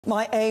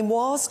My aim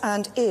was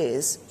and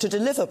is to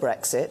deliver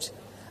Brexit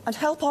and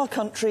help our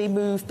country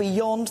move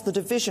beyond the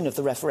division of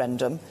the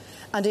referendum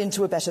and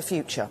into a better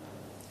future.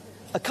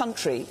 A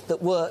country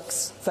that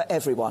works for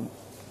everyone,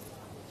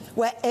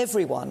 where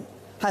everyone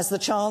has the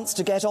chance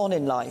to get on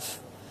in life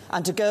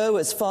and to go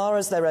as far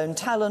as their own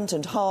talent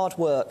and hard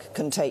work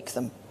can take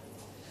them.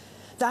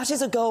 That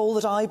is a goal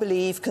that I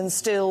believe can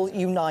still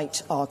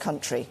unite our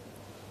country.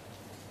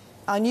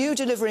 I knew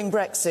delivering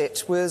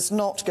Brexit was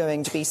not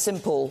going to be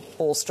simple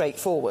or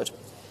straightforward.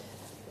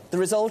 The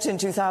result in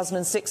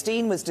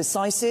 2016 was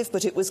decisive,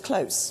 but it was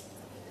close.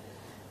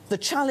 The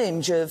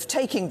challenge of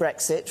taking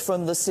Brexit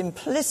from the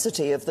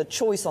simplicity of the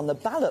choice on the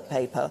ballot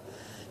paper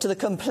to the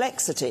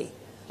complexity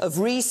of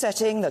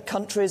resetting the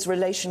country's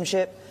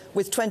relationship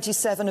with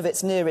 27 of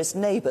its nearest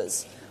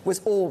neighbours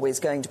was always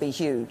going to be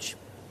huge.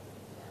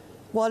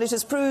 While it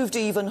has proved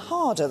even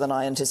harder than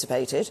I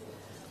anticipated,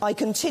 I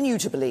continue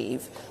to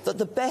believe that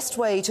the best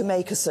way to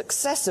make a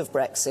success of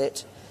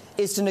Brexit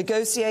is to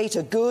negotiate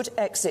a good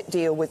exit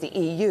deal with the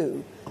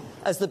EU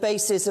as the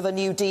basis of a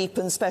new deep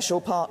and special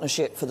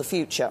partnership for the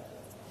future.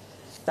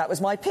 That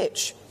was my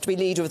pitch to be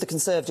leader of the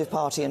Conservative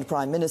Party and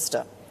Prime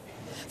Minister.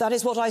 That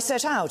is what I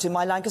set out in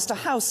my Lancaster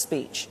House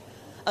speech,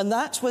 and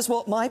that was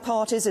what my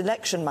party's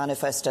election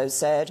manifesto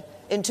said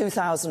in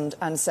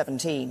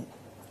 2017.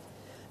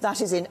 That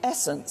is, in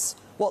essence,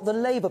 what the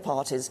Labour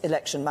Party's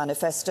election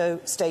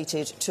manifesto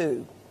stated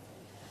too.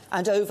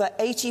 And over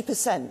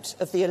 80%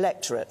 of the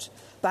electorate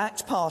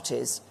backed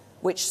parties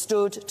which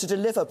stood to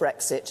deliver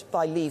Brexit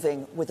by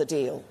leaving with a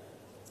deal.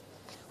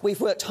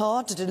 We've worked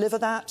hard to deliver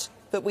that,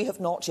 but we have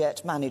not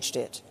yet managed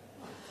it.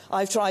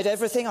 I've tried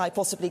everything I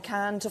possibly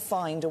can to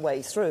find a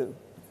way through.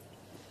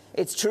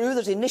 It's true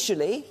that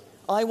initially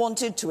I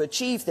wanted to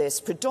achieve this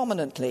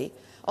predominantly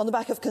on the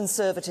back of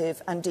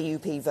Conservative and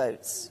DUP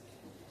votes.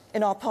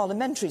 In our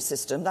parliamentary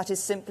system, that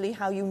is simply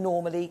how you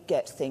normally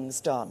get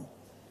things done.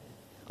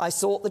 I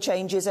sought the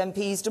changes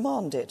MPs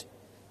demanded.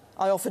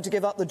 I offered to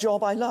give up the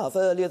job I love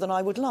earlier than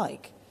I would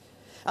like.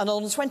 And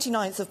on the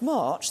 29th of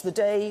March, the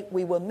day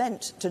we were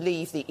meant to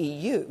leave the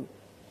EU,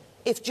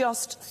 if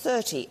just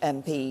 30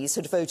 MPs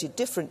had voted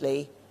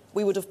differently,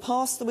 we would have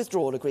passed the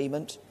withdrawal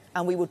agreement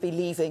and we would be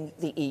leaving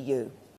the EU.